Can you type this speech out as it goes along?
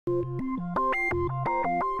Hey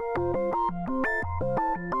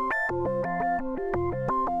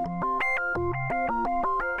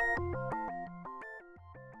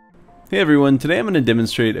everyone, today I'm going to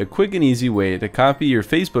demonstrate a quick and easy way to copy your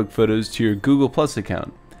Facebook photos to your Google Plus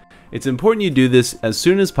account. It's important you do this as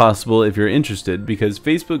soon as possible if you're interested, because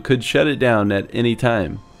Facebook could shut it down at any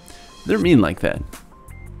time. They're mean like that.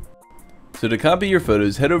 So to copy your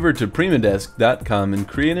photos, head over to primadesk.com and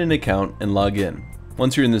create an account and log in.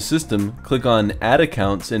 Once you're in the system, click on Add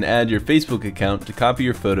Accounts and add your Facebook account to copy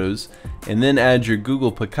your photos, and then add your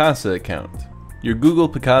Google Picasa account. Your Google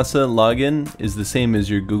Picasa login is the same as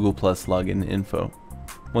your Google Plus login info.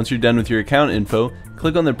 Once you're done with your account info,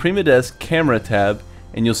 click on the Primadesk Camera tab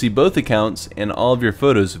and you'll see both accounts and all of your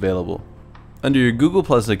photos available. Under your Google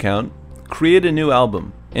Plus account, create a new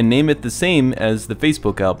album and name it the same as the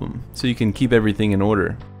Facebook album so you can keep everything in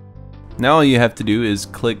order. Now all you have to do is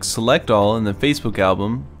click Select All in the Facebook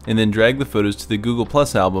album and then drag the photos to the Google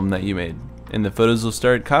Plus album that you made, and the photos will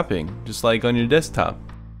start copying, just like on your desktop.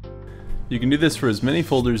 You can do this for as many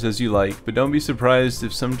folders as you like, but don't be surprised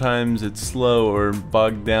if sometimes it's slow or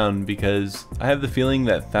bogged down, because I have the feeling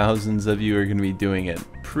that thousands of you are going to be doing it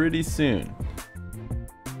pretty soon.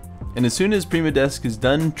 And as soon as Primadesk is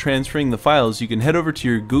done transferring the files, you can head over to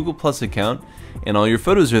your Google Plus account and all your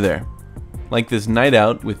photos are there. Like this night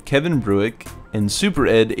out with Kevin Bruick and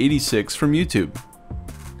SuperEd86 from YouTube.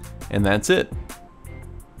 And that's it.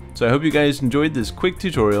 So I hope you guys enjoyed this quick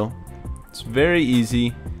tutorial. It's very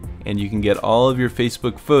easy, and you can get all of your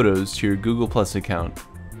Facebook photos to your Google Plus account.